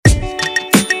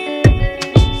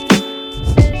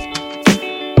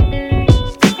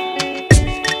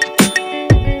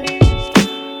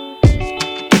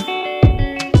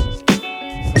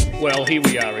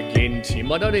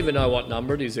Tim. I don't even know what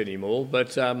number it is anymore,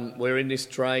 but we're in this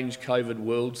strange COVID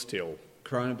world still.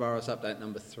 Coronavirus update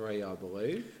number 3, I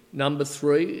believe. Number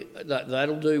 3,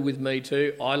 that'll do with me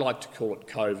too. I like to call it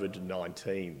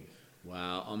COVID-19.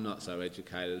 Wow, I'm not so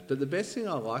educated. But the best thing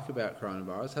I like about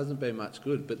coronavirus hasn't been much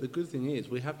good, but the good thing is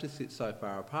we have to sit so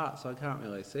far apart, so I can't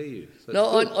really see you.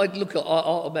 So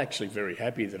I'm actually very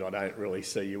happy that I don't really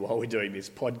see you while we're doing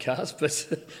this podcast,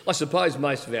 but I suppose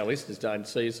most of our listeners don't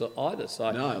see us either,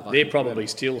 so they're probably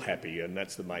still happy, and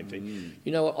that's the main thing.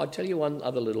 You know what, I'll tell you one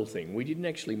other little thing. We didn't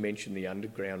actually mention the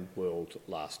underground world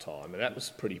last time, and that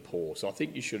was pretty poor, so I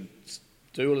think you should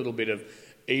do a little bit of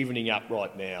evening up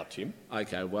right now, Tim.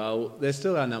 Okay, well, they're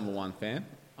still our number 1 fan.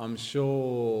 I'm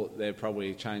sure they've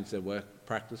probably changed their work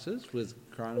practices with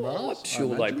coronavirus. Well, I'm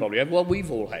sure they probably have. Well,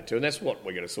 we've all had to, and that's what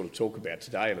we're going to sort of talk about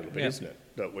today a little bit, isn't it?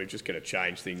 That we're just going to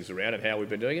change things around and how we've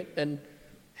been doing it and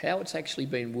how it's actually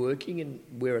been working and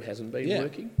where it hasn't been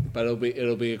working. But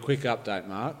it'll be a quick update,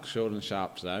 Mark. Short and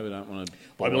sharp today. We don't want to...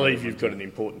 I believe you've got an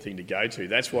important thing to go to.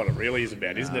 That's what it really is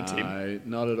about, isn't it, Tim? No,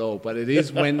 not at all. But it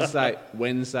is Wednesday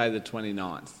the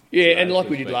 29th. Yeah, and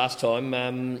like we did last time,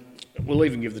 we'll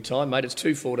even give the time, mate. It's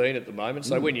 2:14 at the moment.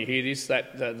 So when you hear this,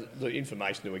 the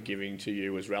information that we're giving to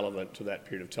you is relevant to that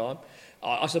period of time.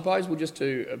 I suppose we'll just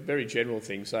do a very general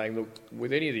thing saying, look,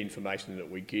 with any of the information that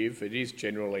we give, it is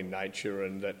general in nature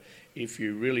and that if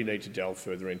you really need to delve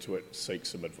further into it, seek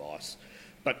some advice.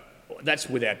 But that's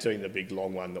without doing the big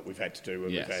long one that we've had to do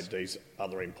when we've had these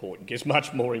other important guests,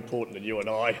 much more important than you and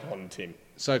I on, Tim.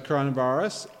 So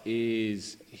coronavirus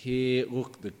is here.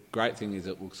 Look, the great thing is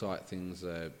it looks like things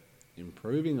are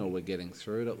improving or we're getting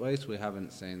through it at least. We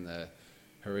haven't seen the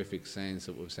horrific scenes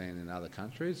that we've seen in other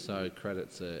countries, so credit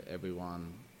to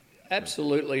everyone.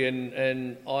 Absolutely,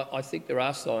 and I think there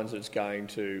are signs that it's going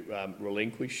to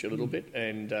relinquish a little bit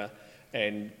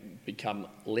and become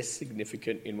less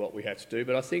significant in what we have to do.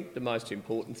 But I think the most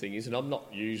important thing is, and I'm not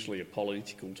usually a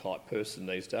political type person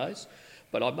these days,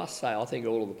 but I must say I think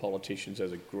all of the politicians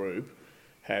as a group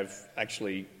have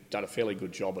actually done a fairly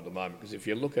good job at the moment, because if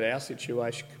you look at our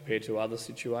situation compared to other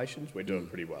situations, we're doing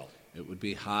pretty well. It would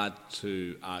be hard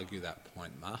to argue that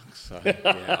point, Mark. So,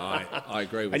 yeah, I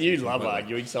agree with you. And you love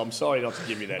arguing, so I'm sorry not to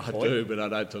give you that point. I do, but I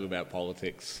don't talk about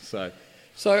politics. So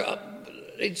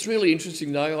it's really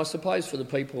interesting, though, I suppose, for the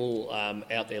people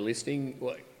out there listening,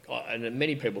 and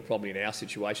many people probably in our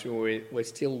situation, where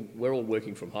we're all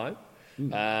working from home,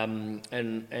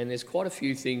 and there's quite a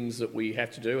few things that we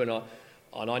have to do, and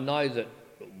I know that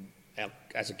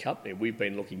as a company, we've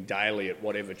been looking daily at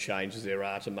whatever changes there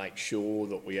are to make sure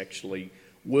that we actually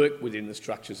work within the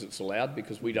structures that's allowed,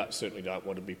 because we certainly don't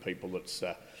want to be people that's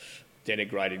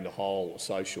denigrating the whole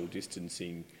social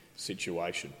distancing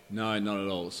situation. No, not at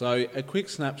all. So a quick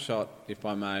snapshot, if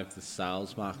I may, of the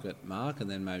sales market, Mark, and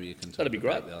then maybe you can talk That'd be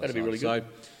great. That'd be really good.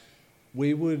 So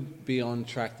we would be on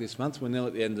track this month. We're nearly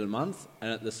at the end of the month,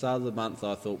 and at the start of the month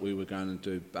I thought we were going to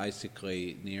do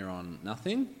basically near on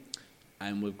nothing.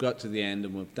 And we've got to the end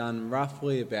and we've done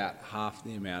roughly about half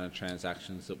the amount of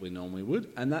transactions that we normally would.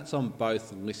 And that's on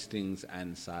both listings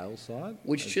and sales side.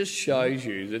 Which just shows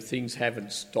you that things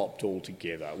haven't stopped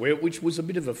altogether, which was a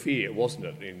bit of a fear, wasn't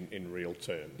it, in real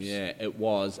terms? Yeah, it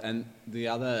was. And the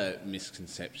other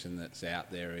misconception that's out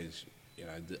there is,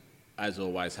 as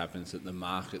always happens, that the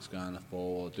market's going to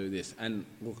fall or do this. And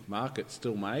look, market's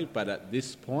still made, but at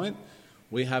this point,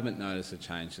 we haven't noticed a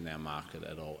change in our market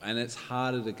at all. And it's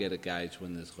harder to get a gauge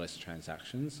when there's less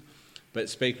transactions. But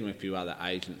speaking with a few other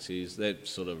agencies, they're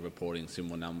sort of reporting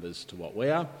similar numbers to what we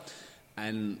are.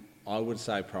 And I would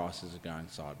say prices are going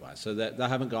sideways. So they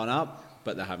haven't gone up,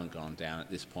 but they haven't gone down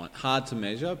at this point. Hard to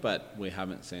measure, but we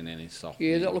haven't seen any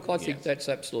softening. Yeah, look, I think that's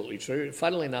absolutely true.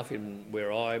 Funnily enough, in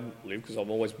where I live, because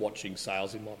I'm always watching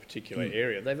sales in my particular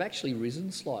area, they've actually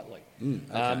risen slightly.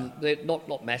 Okay. They're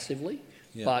not massively,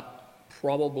 but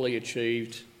probably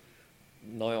achieved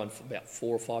about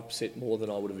 4 or 5% more than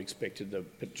I would have expected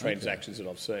the transactions that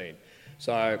I've seen.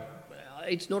 So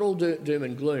it's not all doom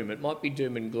and gloom. It might be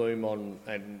doom and gloom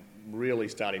and really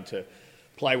starting to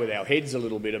play with our heads a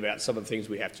little bit about some of the things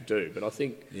we have to do. But I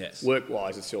think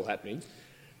work-wise it's still happening.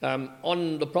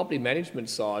 On the property management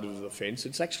side of the fence,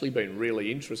 it's actually been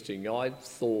really interesting. I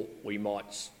thought we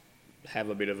might have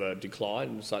a bit of a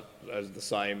decline, such as the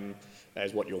same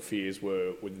as what your fears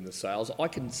were within the sales. I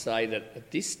can say that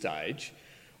at this stage,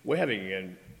 we're having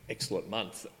an excellent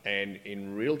month, and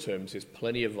in real terms, there's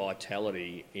plenty of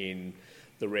vitality in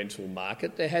the rental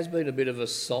market. There has been a bit of a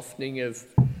softening of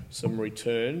some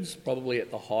returns, probably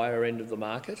at the higher end of the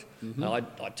market. Mm-hmm.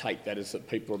 I take that as that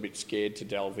people are a bit scared to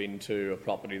delve into a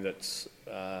property that's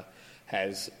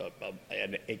has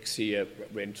an X-year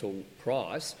rental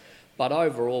price. But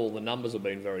overall, the numbers have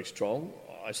been very strong.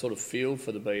 I sort of feel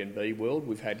for the B&B world.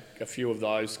 We've had a few of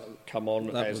those come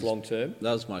on as long term.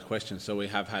 That was my question. So we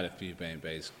have had a few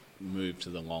B&Bs move to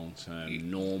the long term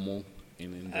normal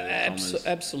in inverted commas.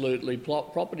 Absolutely.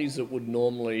 Properties that would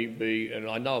normally be, and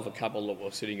I know of a couple that were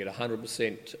sitting at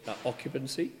 100%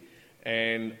 occupancy,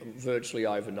 and virtually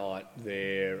overnight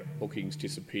their bookings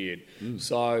disappeared.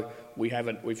 So we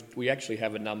actually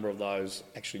have a number of those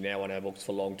actually now on our books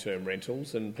for long-term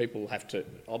rentals, and people have to,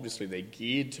 obviously they're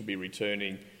geared to be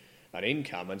returning an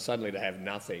income, and suddenly to have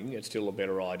nothing, it's still a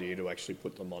better idea to actually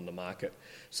put them on the market.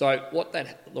 So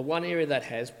the one area that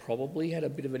has probably had a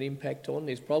bit of an impact on,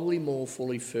 there's probably more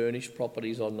fully furnished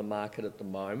properties on the market at the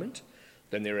moment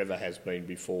than there ever has been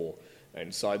before.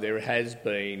 And so there has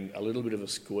been a little bit of a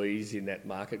squeeze in that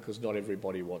market because not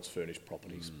everybody wants furnished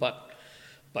properties.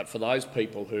 But for those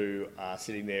people who are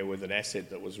sitting there with an asset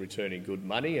that was returning good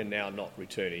money and now not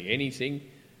returning anything,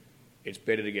 it's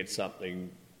better to get something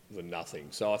than nothing.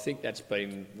 So I think that's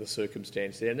been the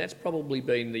circumstance there, and that's probably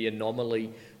been the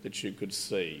anomaly that you could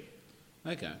see.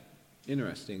 Okay,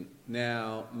 interesting.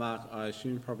 Now, Mark, I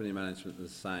assume property management is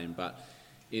the same, but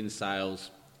in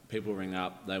sales, people ring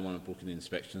up, they want to book an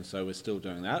inspection, so we're still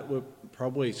doing that. We're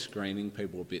probably screening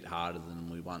people a bit harder than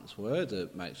we once were to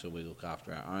make sure we look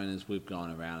after our owners. We've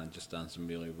gone around and just done some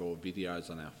really raw videos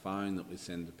on our phone that we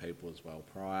send to people as well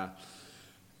prior.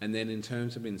 And then in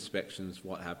terms of inspections,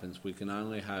 what happens, we can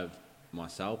only have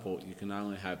myself, or you can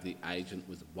only have the agent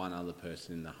with one other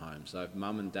person in the home. So if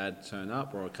mum and dad turn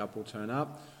up or a couple turn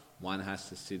up, one has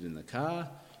to sit in the car,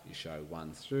 you show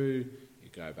one through, you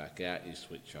go back out, you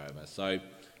switch over. So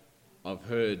I've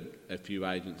heard a few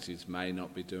agencies may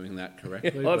not be doing that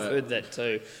correctly. I've heard that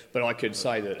too, but I could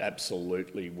say that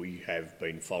absolutely we have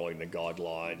been following the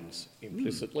guidelines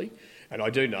implicitly. And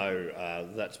I do know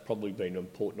that's probably been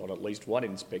important on at least one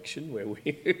inspection where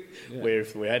where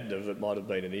if we hadn't have, it might have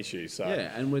been an issue. So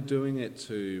yeah, and we're doing it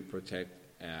to protect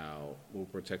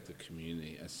protect the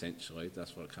community, essentially.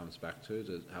 That's what it comes back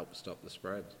to help stop the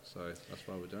spread. So that's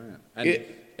why we're doing it. And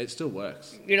it still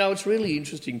works. You know, it's really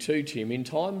interesting too, Tim, in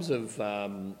times of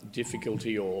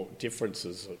difficulty or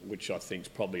differences, which I think is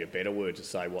probably a better word to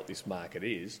say what this market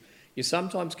is, you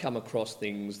sometimes come across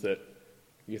things that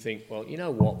you think, well, you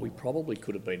know what, we probably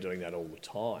could have been doing that all the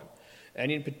time.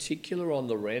 And in particular on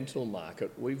the rental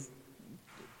market,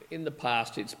 in the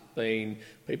past, it's been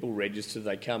people register,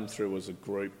 they come through as a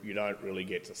group, you don't really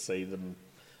get to see them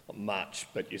much,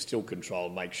 but you still control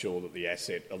and make sure that the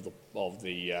asset of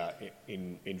the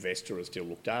investor is still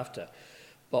looked after.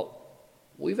 But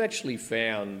we've actually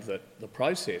found that the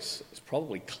process is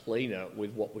probably cleaner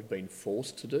with what we've been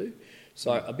forced to do.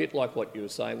 So a bit like what you were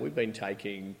saying, we've been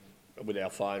taking, with our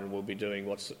phone, and we'll be doing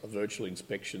what's a virtual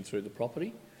inspection through the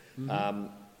property.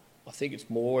 I think it's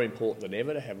more important than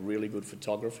ever to have really good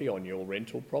photography on your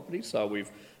rental property. So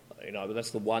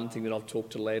that's the one thing that I've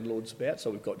talked to landlords about.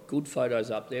 So we've got good photos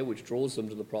up there, which draws them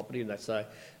to the property, and they say,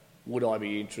 would I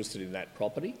be interested in that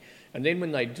property? And then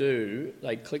when they do,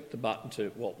 they click the button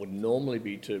to what would normally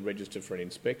be to register for an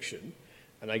inspection,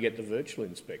 and they get the virtual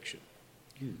inspection.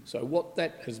 So what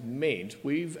that has meant,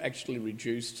 we've actually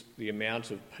reduced the amount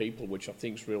of people, which I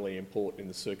think is really important in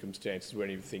the circumstances where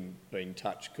anything being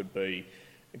touched could be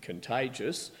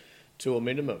contagious, to a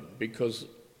minimum, because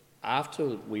after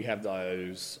we have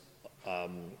those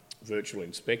virtual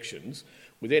inspections,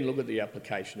 we then look at the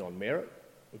application on merit,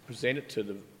 we present it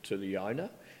to the owner,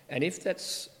 and if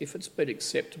it's been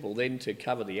acceptable, then to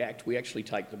cover the act, we actually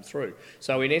take them through.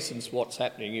 So in essence, what's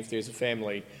happening, if there's a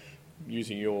family,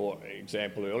 using your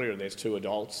example earlier, and there's two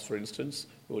adults, for instance,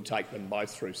 we'll take them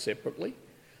both through separately,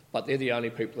 but they're the only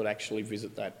people that actually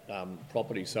visit that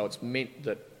property. So it's meant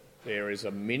that there is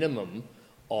a minimum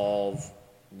of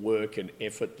work and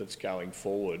effort that's going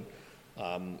forward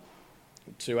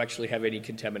to actually have any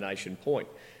contamination point.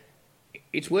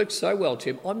 It's worked so well,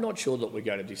 Tim, I'm not sure that we're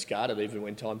going to discard it even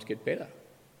when times get better.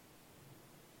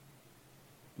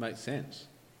 Makes sense.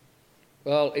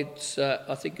 Well,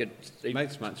 I think it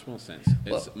makes much more sense.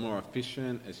 It's more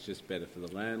efficient, it's just better for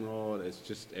the landlord, it's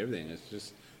just everything. It's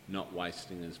just not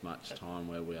wasting as much time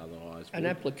where we otherwise would. And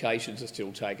applications are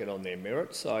still taken on their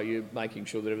merit, so you're making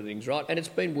sure that everything's right. And it's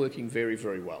been working very,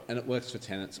 very well. And it works for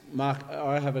tenants. Mark,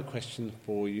 I have a question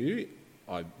for you.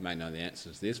 I may know the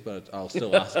answer to this, but I'll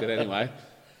still ask it anyway.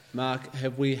 Mark,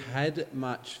 have we had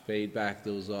much feedback?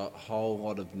 There was a whole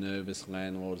lot of nervous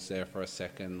landlords there for a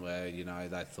second where,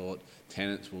 they thought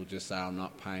tenants will just say, I'm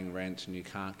not paying rent and you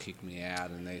can't kick me out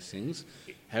and these things.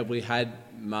 Have we had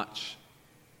much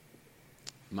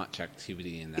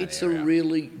activity in that area? It's a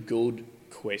really good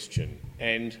question.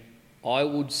 And I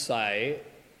would say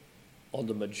on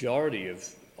the majority of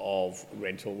of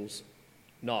rentals?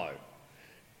 No.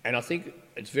 And I think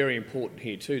it's very important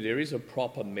here too, there is a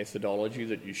proper methodology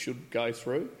that you should go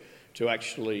through to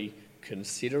actually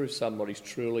consider if somebody's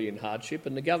truly in hardship,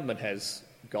 and the government has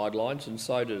guidelines, and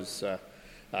so does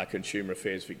Consumer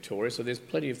Affairs Victoria, so there's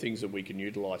plenty of things that we can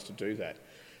utilise to do that.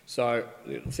 So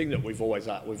the thing that we've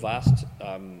asked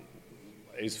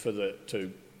is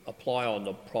to apply on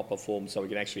the proper form so we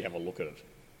can actually have a look at it.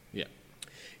 Yeah.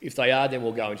 If they are, then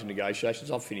we'll go into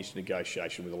negotiations. I've finished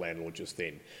negotiation with the landlord just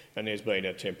then, and there's been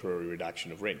a temporary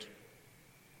reduction of rent.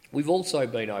 We've also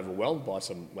been overwhelmed by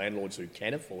some landlords who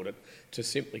can afford it to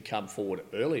simply come forward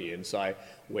early and say,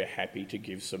 we're happy to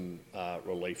give some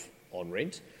relief on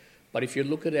rent. But if you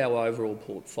look at our overall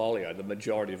portfolio, the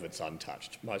majority of it's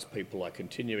untouched. Most people are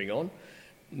continuing on.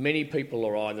 Many people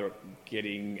are either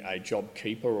getting a job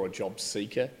keeper or a job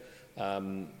seeker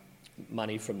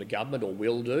money from the government, or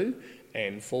will do,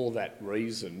 and for that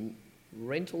reason,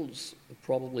 rentals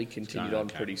probably continued on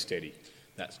pretty steady.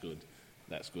 That's good.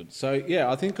 That's good. So, yeah,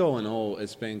 I think all in all,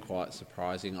 it's been quite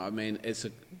surprising. I mean,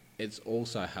 it's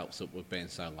also helps that we've been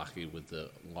so lucky with the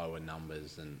lower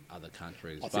numbers than other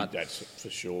countries. I think that's for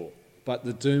sure. But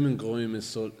the doom and gloom is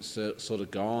sort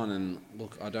of gone, and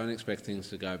look, I don't expect things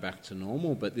to go back to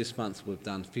normal, but this month we've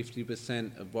done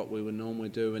 50% of what we would normally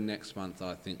do, and next month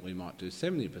I think we might do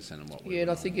 70% of what we would. Yeah, and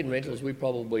I think in rentals we've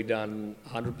probably done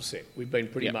 100%. We've been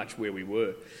pretty much where we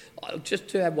were. Just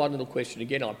to have one little question,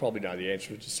 again, I probably know the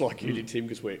answer, just like you did, Tim,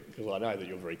 because I know that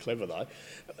you're very clever though.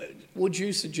 Would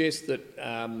you suggest that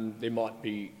there might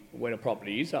be, when a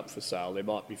property is up for sale, there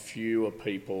might be fewer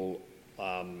people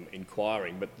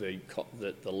inquiring, but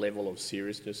the level of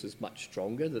seriousness is much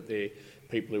stronger, that they're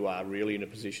people who are really in a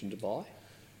position to buy?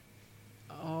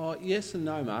 Oh, yes and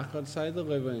no, Mark. I'd say the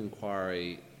level of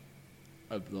inquiry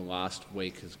over the last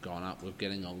week has gone up. We're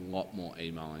getting a lot more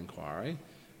email inquiry.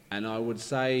 And I would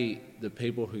say the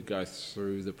people who go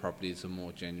through the properties are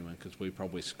more genuine because we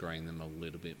probably screen them a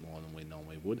little bit more than we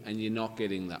normally would. And you're not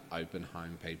getting the open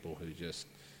home people who just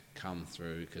come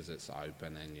through because it's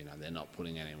open and, you know, they're not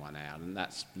putting anyone out, and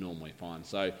that's normally fine.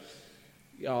 So,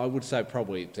 yeah, I would say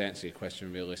probably, to answer your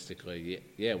question realistically,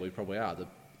 yeah, we probably are. The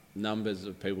numbers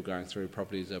of people going through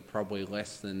properties are probably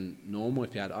less than normal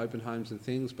if you had open homes and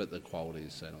things, but the quality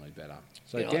is certainly better.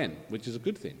 So again, which is a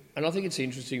good thing. And I think it's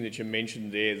interesting that you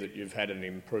mentioned there that you've had an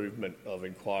improvement of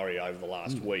inquiry over the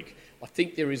last week. I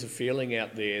think there is a feeling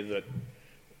out there that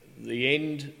the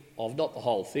end of, not the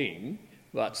whole thing,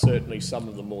 but certainly some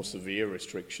of the more severe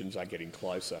restrictions are getting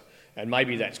closer. And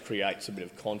maybe that creates a bit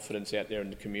of confidence out there in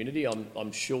the community.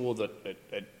 I'm sure that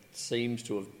it seems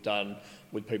to have done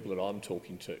with people that I'm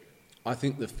talking to. I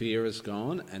think the fear is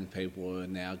gone and people are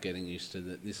now getting used to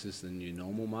that this is the new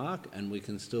normal, Mark, and we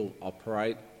can still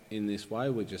operate in this way.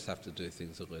 We just have to do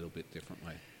things a little bit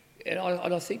differently. And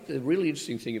I think the really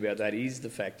interesting thing about that is the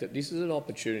fact that this is an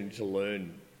opportunity to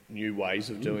learn new ways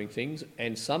of doing things,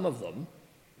 and some of them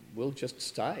will just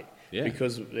stay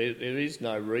because there is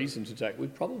no reason to take. We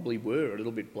probably were a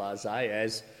little bit blasé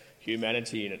as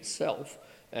humanity in itself.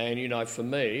 And, you know, for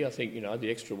me, I think, you know,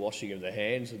 the extra washing of the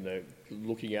hands and the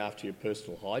looking after your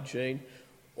personal hygiene,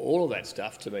 all of that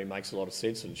stuff to me makes a lot of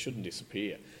sense and shouldn't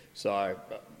disappear. So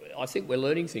I think we're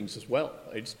learning things as well.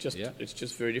 It's just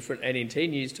very different. And in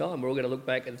 10 years' time, we're all going to look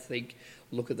back and think,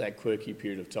 look at that quirky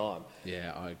period of time.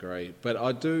 Yeah, I agree. But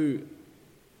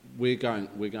we're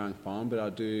going fine, but I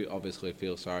do obviously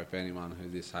feel sorry for anyone who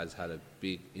this has had a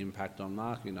big impact on,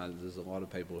 Mark. You know, there's a lot of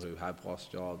people who have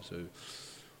lost jobs, who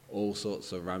all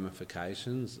sorts of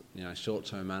ramifications, you know,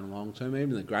 short-term and long-term.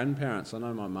 Even the grandparents. I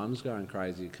know my mum's going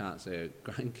crazy, you can't see her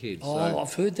grandkids. Oh, so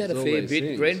I've heard that a fair bit.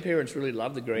 Things. Grandparents really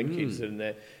love the grandkids,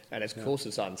 and of course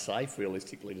it's unsafe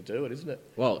realistically to do it, isn't it?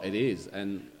 Well, it is,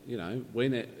 and, you know,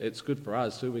 it's good for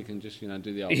us too. We can just, you know,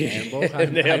 do the old handball.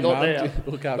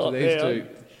 Look after these two.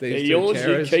 They're yours,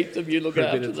 you keep them, you look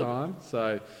after them. For a bit of time.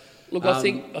 So, look,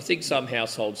 I think some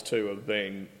households too have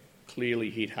been clearly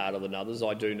hit harder than others.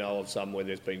 I do know of some where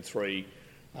there's been 3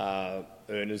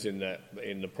 earners in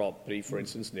the property, for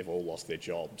instance, and they've all lost their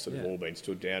jobs and they've all been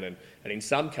stood down. And in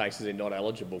some cases, they're not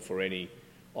eligible for any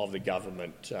of the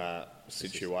government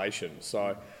situations.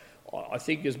 So I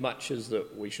think as much as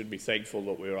that we should be thankful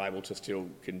that we were able to still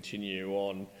continue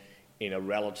on in a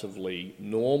relatively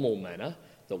normal manner,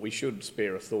 that we should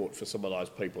spare a thought for some of those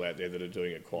people out there that are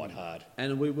doing it quite hard.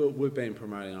 And we've been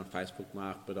promoting on Facebook,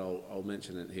 Mark, but I'll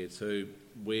mention it here too.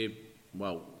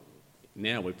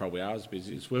 Now we probably are as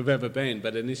busy as we've ever been,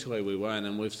 but initially we weren't,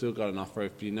 and we've still got an offer.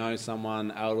 If you know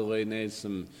someone elderly needs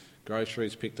some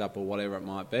groceries picked up or whatever it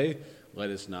might be, let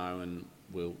us know, and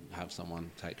we'll have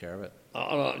someone take care of it.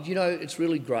 It's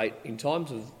really great. In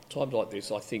times like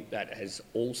this, I think that has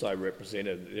also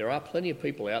represented there are plenty of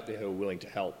people out there who are willing to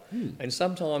help. And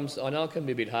sometimes, I know it can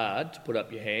be a bit hard to put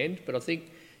up your hand, but I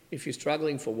think if you're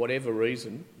struggling for whatever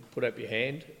reason, put up your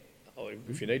hand. Or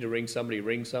if you need to ring somebody.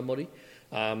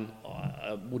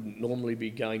 I wouldn't normally be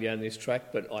going down this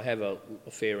track, but I have a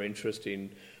fair interest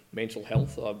in mental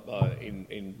health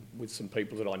with some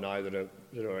people that I know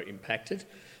that are impacted.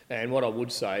 And what I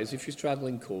would say is if you're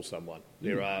struggling, call someone.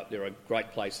 There are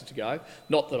great places to go.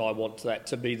 Not that I want that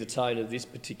to be the tone of this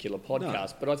particular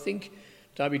podcast, but I think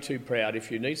don't be too proud.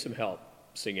 If you need some help,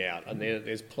 sing out. And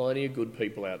there's plenty of good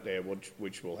people out there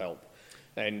which will help.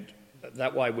 And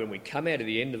that way, when we come out of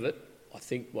the end of it, I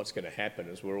think what's going to happen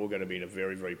is we're all going to be in a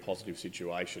very, very positive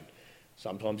situation.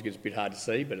 Sometimes it gets a bit hard to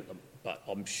see, but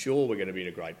I'm sure we're going to be in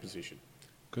a great position.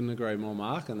 Couldn't agree more,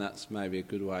 Mark, and that's maybe a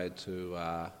good way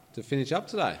to finish up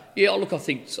today. Yeah, look, I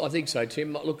think so,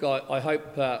 Tim. Look, I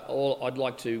hope I'd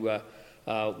like to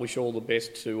wish all the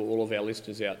best to all of our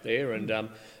listeners out there, and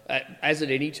as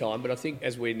at any time, but I think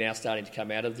as we're now starting to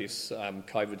come out of this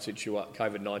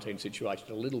COVID-19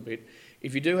 situation a little bit,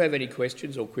 if you do have any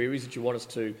questions or queries that you want us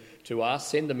to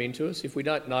ask, send them in to us. If we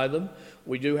don't know them,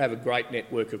 we do have a great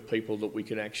network of people that we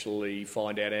can actually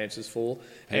find out answers for.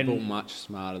 People much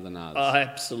smarter than us.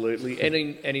 Absolutely. And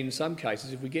in some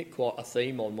cases, if we get quite a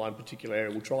theme on one particular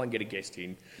area, we'll try and get a guest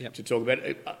in to talk about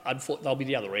it. They'll be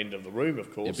the other end of the room,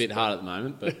 of course. A bit hard at the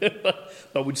moment, but...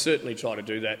 but we'd certainly try to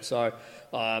do that. So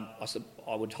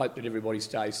I would hope that everybody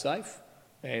stays safe.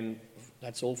 And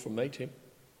that's all from me, Tim.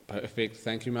 Perfect.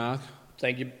 Thank you, Mark.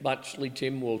 Thank you muchly,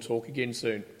 Tim. We'll talk again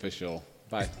soon. For sure.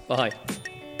 Bye. Bye.